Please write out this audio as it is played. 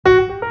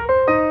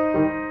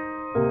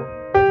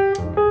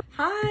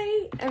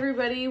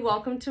everybody,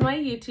 welcome to my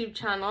YouTube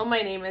channel.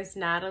 My name is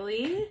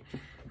Natalie.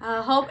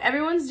 Hope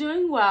everyone's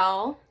doing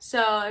well.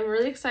 So I'm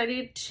really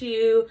excited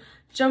to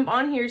jump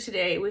on here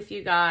today with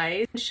you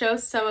guys and show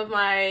some of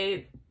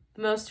my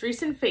most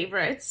recent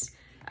favorites.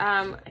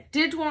 I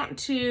did want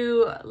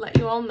to let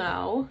you all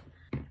know,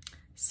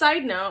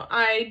 side note,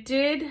 I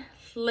did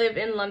live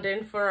in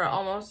London for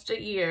almost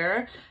a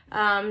year.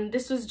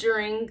 This was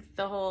during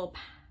the whole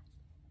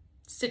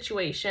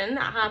situation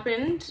that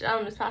happened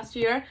this past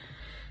year.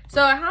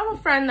 So I have a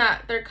friend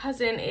that their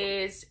cousin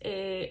is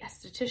a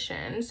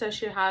esthetician, so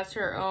she has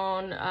her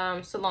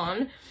own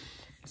salon.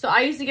 So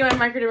I used to get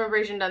my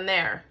microdermabrasion done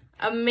there.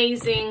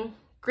 Amazing,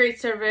 great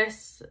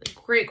service,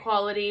 great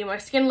quality. My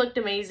skin looked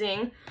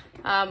amazing.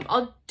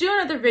 I'll do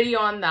another video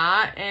on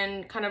that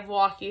and kind of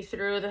walk you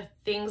through the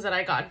things that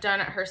I got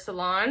done at her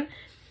salon.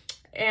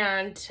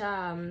 And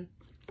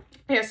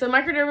yeah, so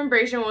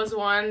microdermabrasion was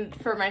one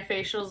for my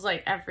facials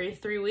like every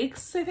 3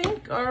 weeks, I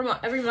think, or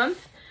every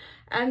month.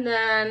 And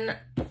then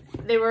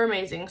they were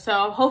amazing.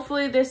 So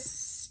hopefully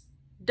this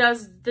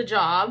does the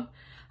job.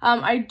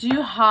 I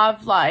do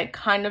have like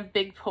kind of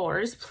big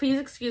pores. Please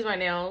excuse my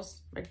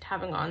nails. I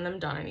haven't gotten them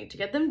done. I need to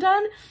get them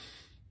done.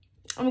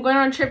 I'm going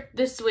on a trip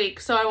this week,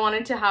 so I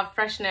wanted to have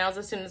fresh nails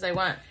as soon as I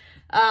went.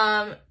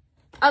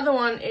 Other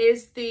one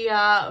is the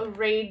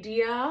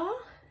Radia,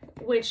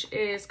 which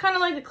is kind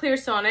of like the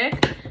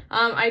Clearsonic.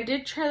 I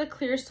did try the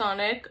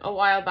Clearsonic a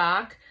while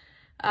back.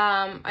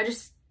 I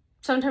just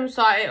sometimes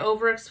thought it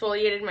over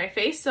exfoliated my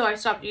face, so I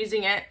stopped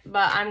using it,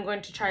 but I'm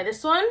going to try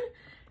this one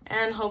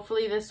and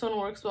hopefully this one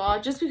works well,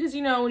 just because,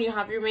 you know, when you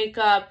have your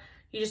makeup,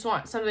 you just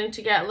want something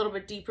to get a little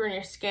bit deeper in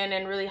your skin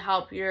and really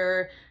help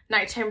your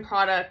nighttime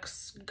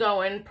products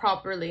go in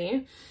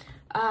properly.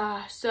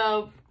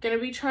 So gonna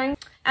be trying.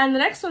 And the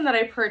next one that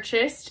I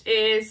purchased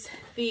is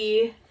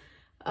the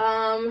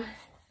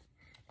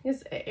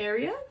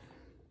Area.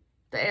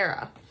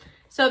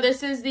 So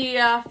this is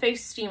the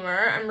face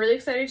steamer. I'm really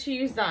excited to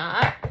use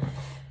that.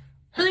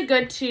 Really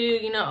good to,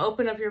 you know,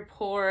 open up your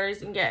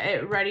pores and get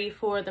it ready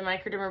for the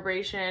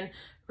microdermabrasion,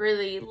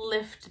 really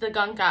lift the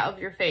gunk out of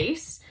your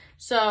face.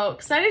 So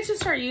excited to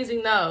start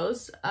using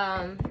those.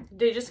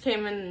 They just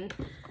came in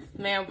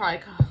mail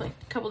probably like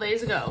a couple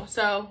days ago,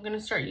 so I'm gonna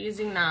start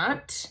using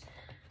that.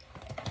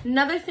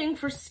 Another thing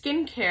for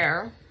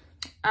skincare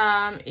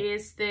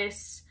is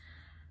this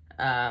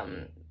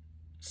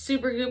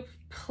Supergoop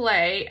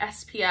Play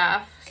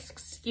SPF.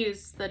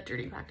 Excuse the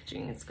dirty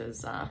packaging, it's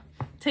because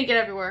take it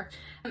everywhere.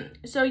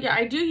 So yeah,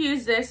 I do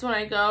use this when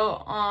I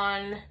go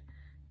on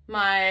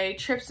my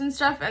trips and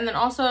stuff, and then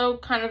also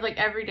kind of like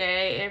every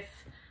day if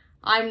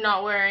I'm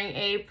not wearing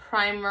a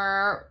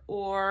primer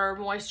or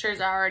moisturizer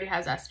that already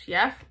has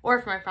SPF, or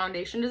if my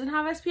foundation doesn't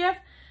have SPF,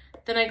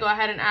 then I go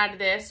ahead and add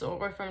this,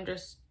 or if I'm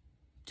just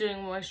doing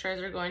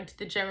moisturizer, going to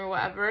the gym or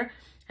whatever,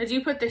 I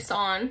do put this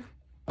on.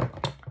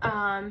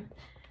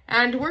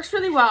 And it works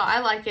really well.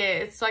 I like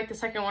it. It's like the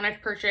second one I've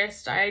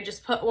purchased. I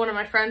just put one of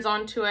my friends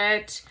onto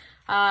it.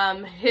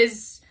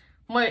 His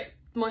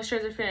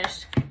moisturizer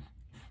finished.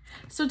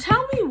 So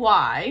tell me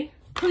why,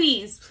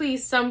 please,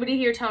 somebody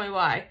here tell me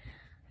why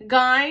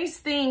guys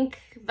think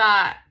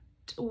that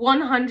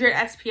 100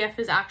 SPF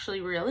is actually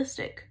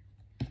realistic.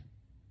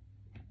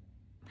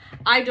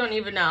 I don't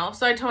even know.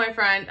 So I told my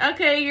friend,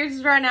 okay, yours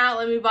is running out,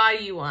 let me buy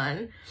you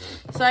one.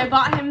 So I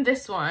bought him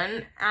this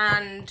one,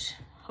 and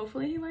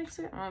hopefully he likes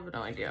it. I have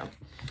no idea.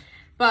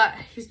 But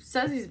he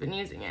says he's been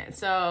using it,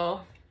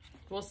 so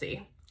we'll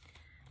see.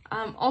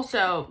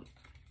 Also,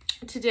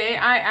 today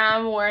I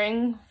am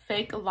wearing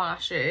fake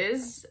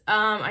lashes.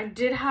 I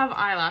did have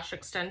eyelash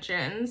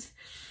extensions.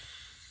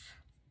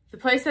 The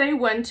place that I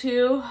went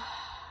to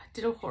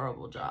did a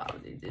horrible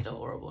job. They did a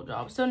horrible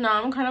job. So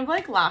now I'm kind of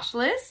like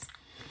lashless.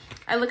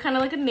 I look kind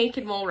of like a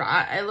naked mole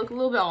rat. I look a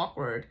little bit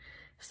awkward.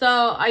 So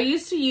I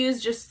used to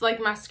use just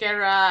like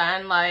mascara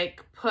and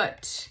like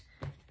put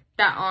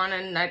that on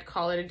and I'd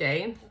call it a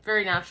day.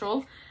 Very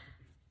natural.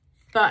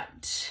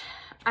 But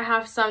I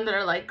have some that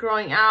are like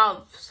growing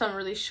out, some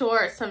really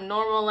short, some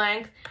normal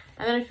length.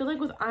 And then I feel like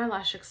with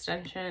eyelash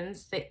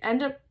extensions, they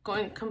end up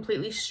going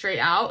completely straight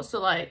out. So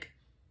like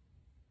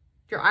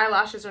your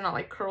eyelashes are not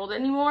like curled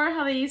anymore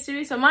how they used to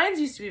be. So mine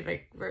used to be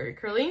very, very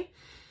curly,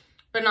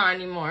 but not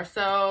anymore.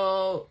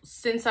 So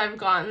since I've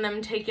gotten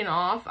them taken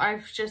off,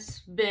 I've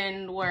just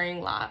been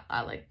wearing like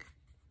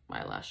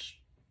eyelashes.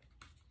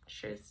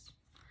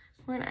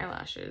 Wearing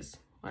eyelashes.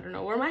 I don't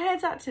know where my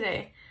head's at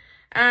today.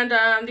 And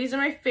these are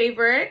my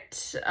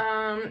favorite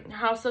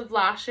House of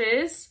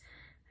Lashes,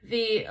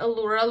 the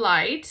Allura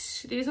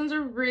Light. These ones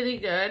are really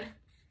good.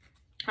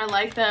 I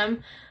like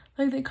them.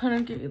 Like they kind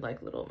of give you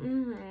like little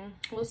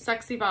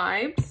sexy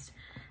vibes.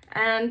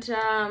 And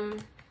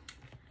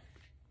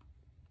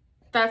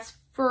that's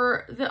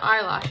for the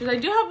eyelashes. I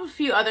do have a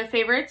few other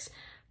favorites,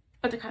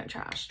 but they're kind of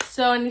trash.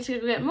 So I need to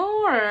get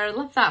more.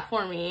 Love that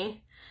for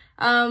me.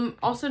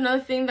 Also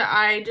another thing that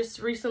I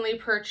just recently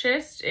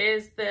purchased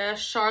is the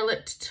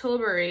Charlotte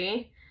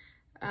Tilbury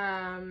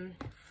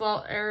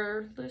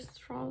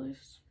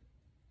Flawless.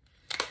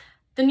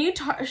 the new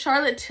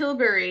Charlotte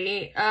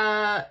Tilbury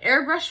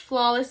Airbrush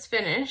Flawless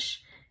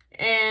Finish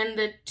and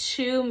the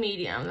 2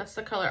 medium. That's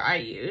the color I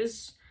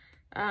use.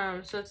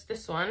 So it's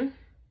this one.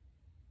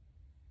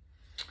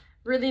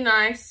 Really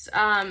nice.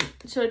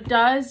 So it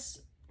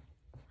does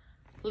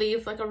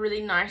leave like a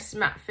really nice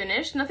matte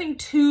finish. Nothing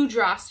too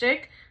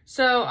drastic.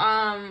 So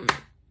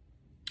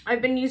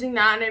I've been using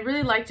that and I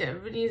really liked it.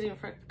 I've been using it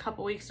for a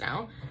couple weeks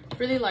now.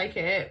 Really like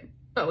it.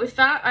 But with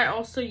that, I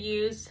also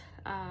use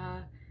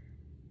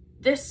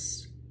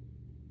this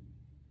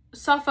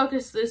Soft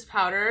Focus Loose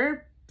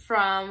Powder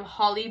from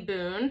Holly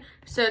Boone.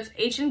 So it's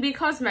H&B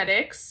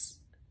Cosmetics.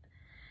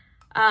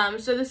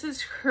 So this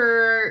is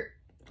her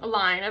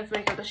line of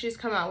makeup that she's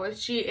come out with.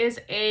 She is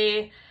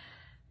a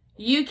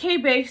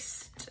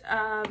UK-based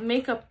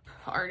makeup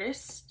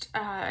artist.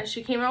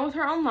 She came out with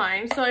her own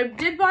line. So I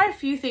did buy a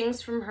few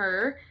things from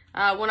her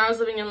when I was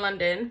living in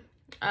London.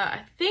 I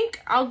think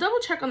I'll double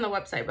check on the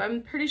website, but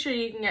I'm pretty sure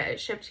you can get it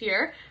shipped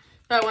here.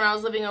 But when I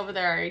was living over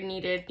there, I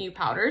needed new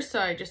powders, so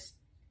I just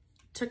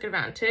took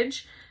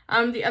advantage.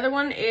 The other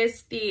one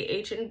is the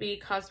H&B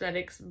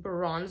Cosmetics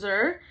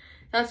bronzer.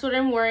 That's what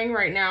I'm wearing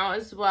right now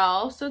as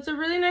well. So it's a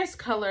really nice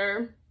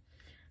color.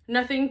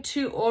 Nothing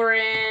too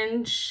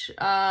orange,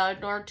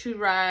 nor too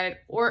red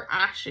or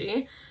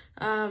ashy.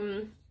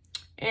 And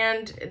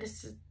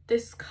this is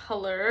this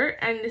color,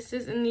 and this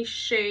is in the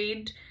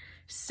shade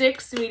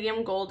 6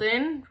 medium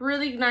golden.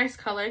 Really nice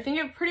color. I think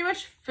it pretty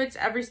much fits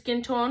every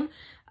skin tone.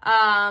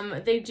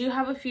 They do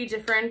have a few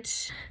different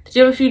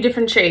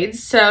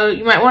shades, so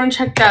you might want to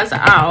check those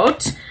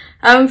out.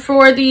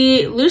 For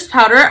the loose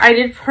powder, I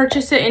did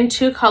purchase it in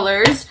 2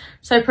 colors.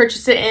 So I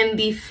purchased it in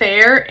the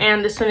fair,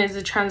 and this one is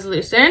the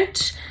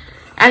translucent.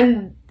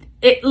 And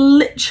it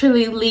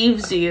literally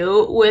leaves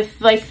you with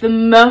like the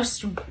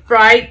most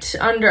bright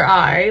under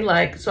eye,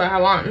 like so I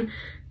have on.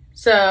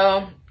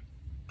 So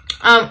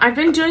I've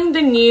been doing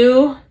the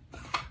new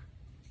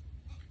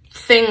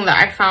thing that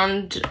I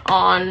found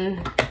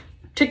on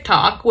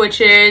TikTok,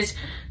 which is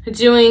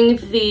doing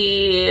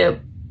the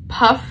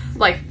puff,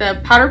 like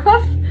the powder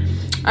puff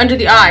under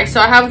the eye. So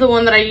I have the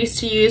one that I used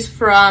to use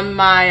from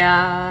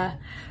my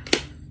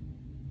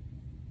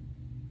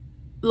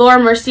Laura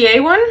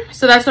Mercier one.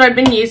 So that's what I've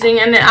been using,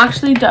 and it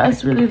actually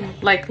does really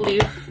like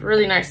leave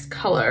really nice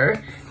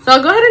color. So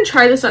I'll go ahead and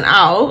try this one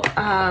out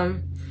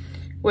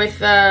with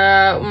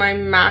my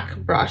MAC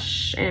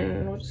brush,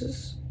 and what is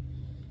this?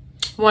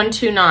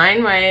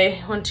 129, my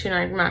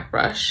 129 MAC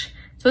brush.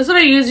 So this is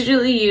what I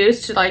usually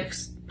use to like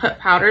put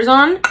powders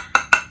on.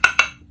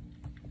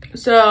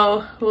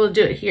 So we'll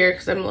do it here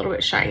because I'm a little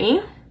bit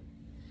shiny.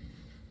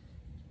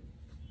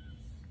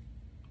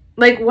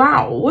 Like,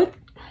 wow, what?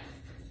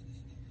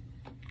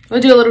 I'll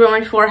do a little bit on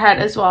my forehead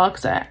as well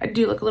because I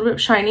do look a little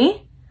bit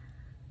shiny.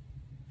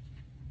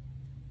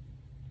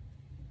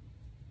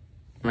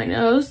 My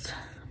nose.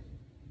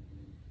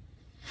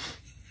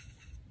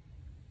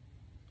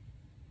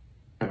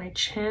 And my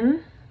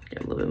chin.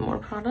 Get a little bit more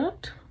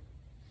product.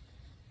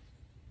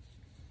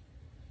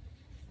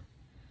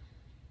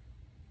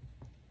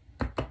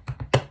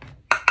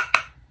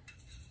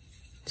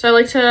 So I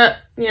like to,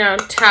 you know,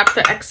 tap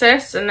the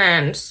excess and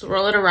then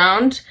swirl it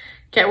around.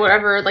 Get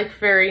whatever like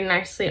very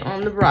nicely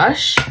on the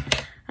brush,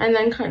 and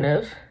then kind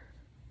of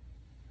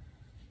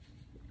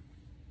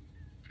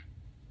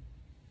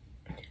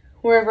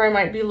wherever I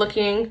might be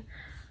looking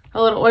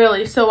a little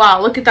oily. So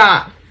wow, look at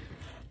that.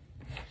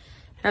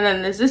 And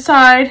then there's this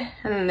side,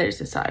 and then there's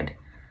this side.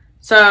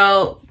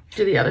 So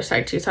do the other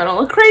side too, so I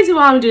don't look crazy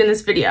while I'm doing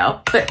this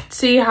video. But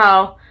see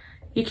how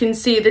you can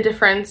see the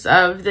difference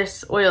of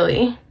this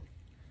oily.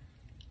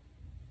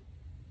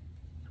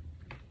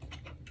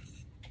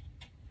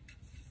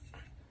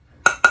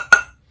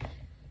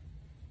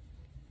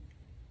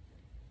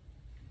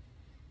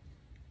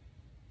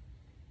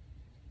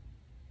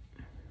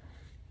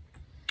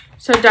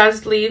 So it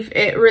does leave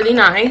it really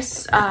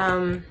nice.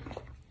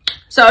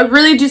 So I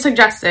really do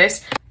suggest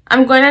this.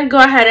 I'm going to go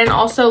ahead and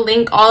also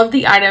link all of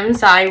the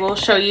items I will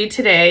show you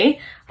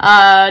today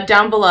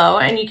down below,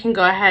 and you can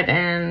go ahead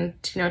and,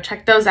 you know,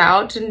 check those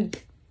out and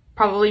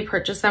probably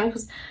purchase them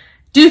because I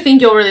do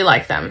think you'll really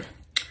like them.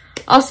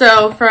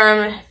 Also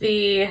from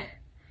the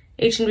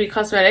H&B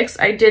Cosmetics,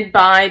 I did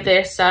buy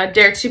this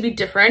Dare to Be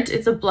Different.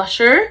 It's a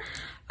blusher,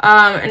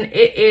 and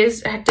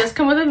it does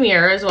come with a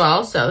mirror as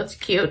well, so it's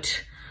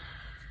cute.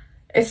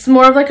 It's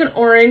more of like an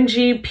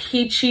orangey,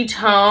 peachy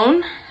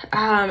tone.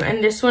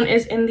 And this one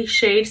is in the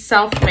shade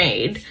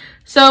Self-Made.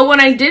 So when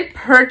I did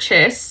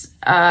purchase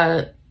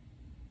the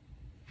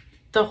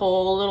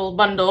whole little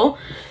bundle,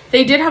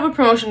 they did have a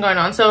promotion going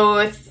on. So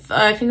with,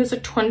 I think it was a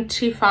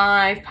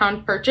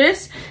 £25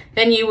 purchase,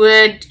 then you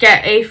would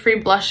get a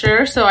free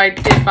blusher. So I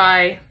did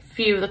buy a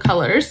few of the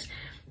colors.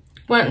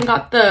 Went and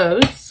got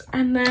those.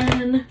 And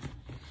then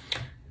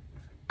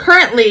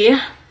currently,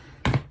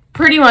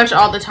 pretty much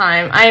all the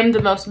time, I am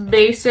the most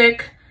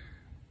basic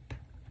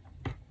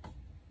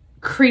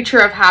creature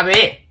of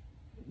habit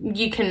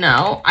you can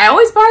know. I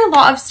always buy a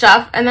lot of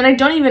stuff and then I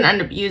don't even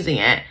end up using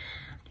it.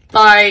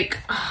 Like,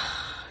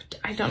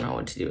 I don't know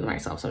what to do with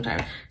myself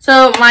sometimes.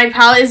 So my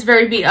palette is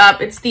very beat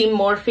up. It's the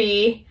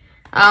Morphe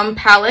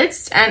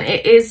palettes, and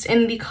it is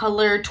in the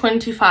color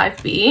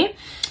 25B.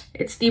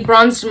 It's the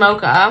bronzed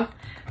mocha.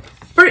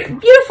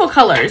 Beautiful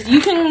colors.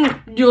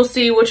 You'll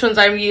see which ones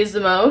I've used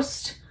the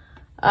most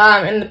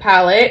in the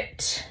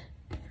palette.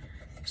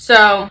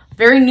 So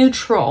very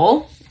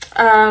neutral,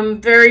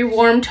 very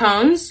warm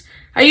tones.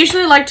 I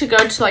usually like to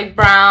go to like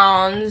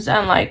browns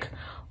and like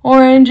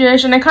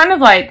orangish, and it kind of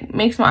like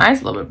makes my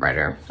eyes a little bit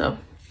brighter. So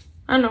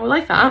I don't know, I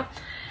like that.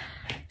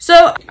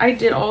 So I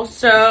did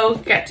also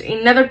get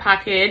another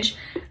package.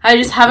 I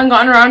just haven't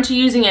gotten around to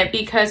using it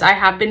because I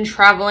have been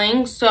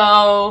traveling,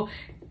 so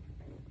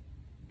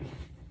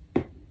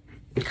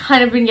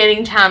kind of been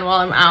getting tan while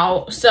I'm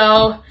out.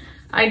 So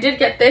I did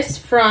get this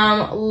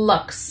from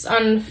Luxe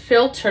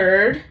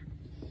Unfiltered.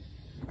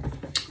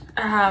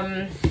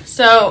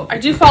 So I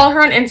do follow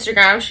her on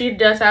Instagram. She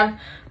does have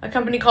a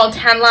company called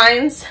Tan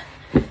Lines,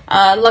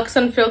 Luxe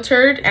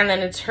Unfiltered, and then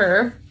it's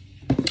her.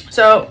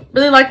 So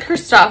really like her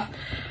stuff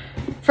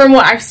from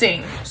what I've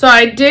seen. So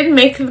I did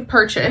make the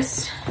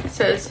purchase. It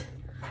says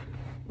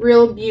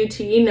Real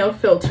Beauty, no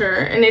filter,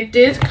 and it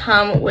did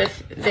come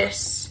with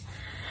this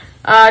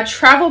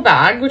travel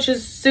bag, which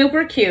is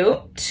super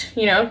cute.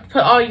 You know,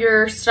 put all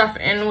your stuff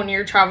in when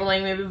you're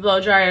traveling, maybe blow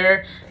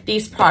dryer,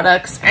 these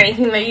products,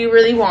 anything that you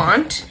really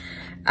want.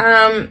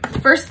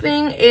 First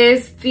thing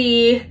is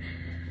the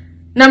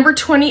number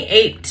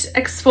 28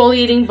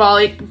 exfoliating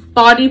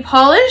body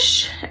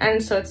polish,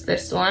 and so it's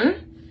this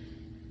one.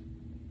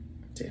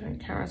 See if my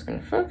camera's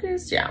gonna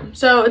focus. Yeah,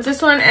 so it's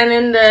this one, and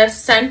in the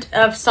scent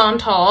of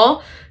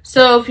Santal.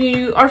 So if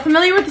you are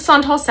familiar with the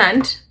Santal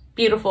scent,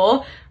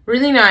 beautiful,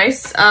 really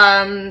nice.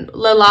 Le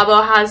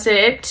Labo has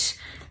it,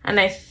 and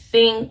I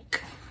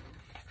think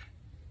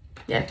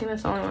that's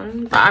the only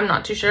one, but I'm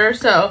not too sure.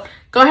 So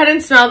go ahead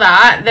and smell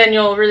that, then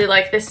you'll really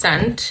like this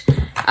scent.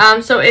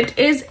 So it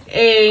is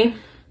a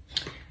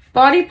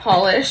body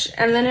polish,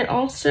 and then it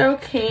also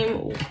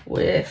came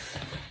with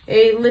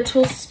a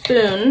little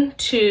spoon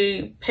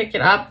to pick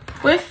it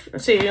up with,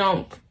 so you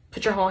don't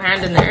put your whole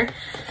hand in there.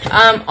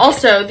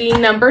 Also the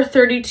number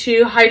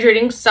 32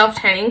 hydrating self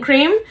tanning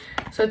cream.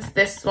 So it's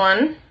this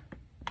one.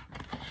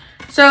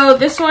 So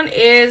this one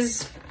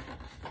is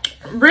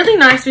really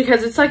nice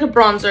because it's like a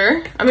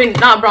bronzer. I mean,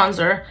 not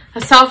bronzer,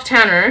 a self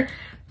tanner,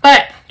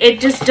 but it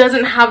just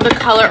doesn't have the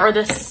color or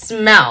the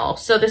smell.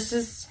 So this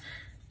is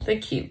the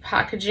cute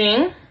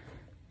packaging.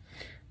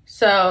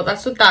 So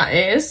that's what that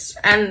is.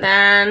 And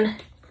then,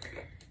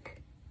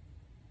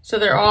 so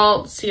they're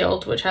all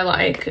sealed, which I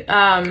like.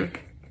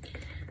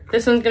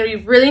 This one's gonna be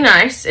really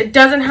nice. It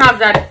doesn't have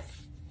that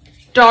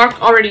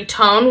dark already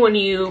tone when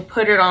you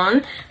put it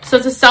on. So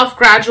it's a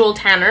self-gradual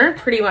tanner,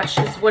 pretty much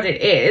is what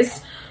it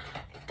is.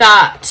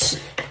 That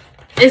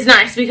is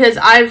nice because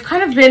I've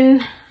kind of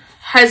been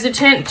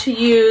hesitant to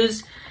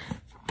use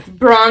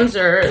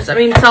bronzers. I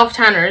mean,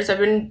 self-tanners. I've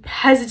been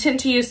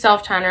hesitant to use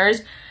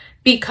self-tanners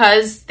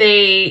because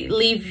they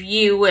leave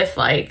you with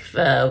like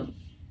the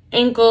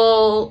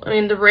ankle,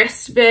 the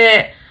wrist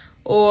bit,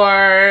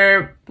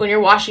 or when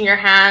you're washing your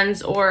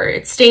hands, or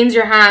it stains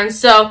your hands.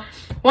 So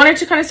wanted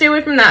to kind of stay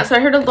away from that. So I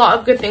heard a lot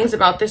of good things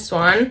about this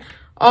one.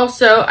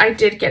 Also, I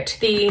did get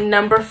the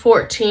number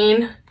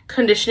 14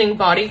 conditioning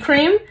body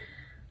cream.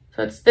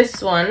 So it's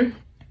this one.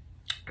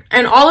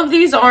 And all of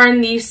these are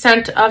in the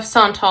scent of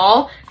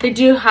Santal. They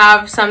do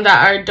have some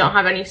that don't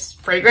have any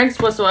fragrance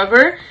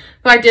whatsoever,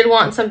 but I did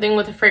want something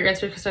with a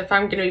fragrance because if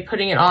I'm going to be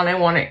putting it on, I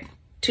want it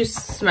to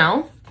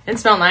smell and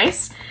smell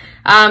nice.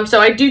 So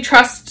I do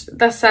trust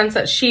the scents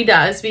that she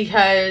does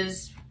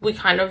because we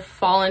kind of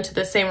fall into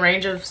the same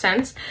range of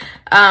scents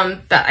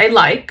that I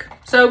like.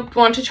 So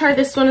want to try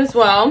this one as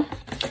well.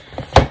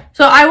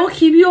 So I will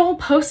keep you all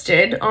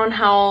posted on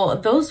how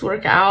those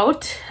work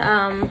out.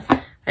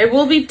 I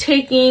will be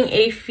taking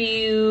a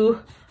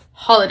few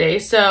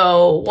holidays.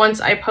 So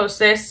once I post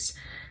this,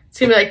 it's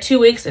gonna be like 2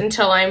 weeks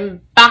until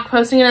I'm back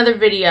posting another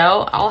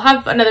video. I'll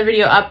have another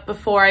video up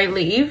before I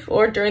leave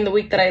or during the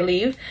week that I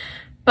leave.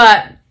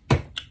 But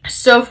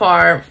so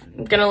far,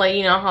 I'm gonna let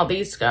you know how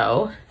these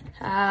go.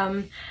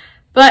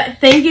 But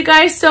thank you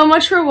guys so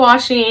much for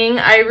watching.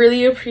 I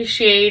really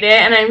appreciate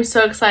it, and I'm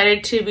so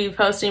excited to be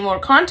posting more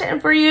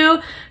content for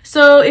you.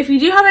 So if you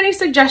do have any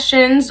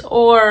suggestions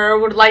or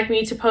would like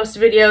me to post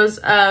videos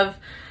of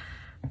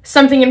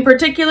something in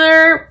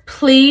particular,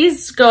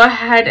 please go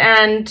ahead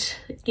and,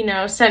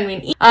 send me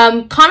an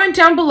email. Comment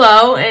down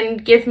below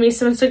and give me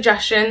some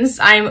suggestions.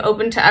 I'm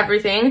open to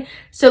everything.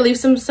 So leave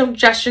some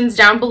suggestions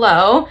down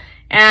below.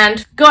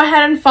 And go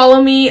ahead and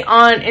follow me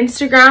on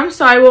Instagram.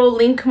 So I will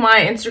link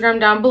my Instagram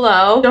down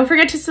below. Don't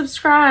forget to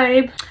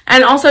subscribe.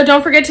 And also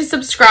don't forget to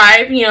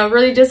subscribe.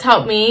 Really does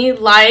help me.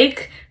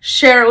 Like,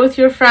 share it with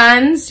your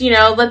friends.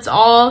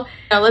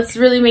 Let's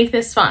really make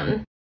this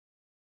fun.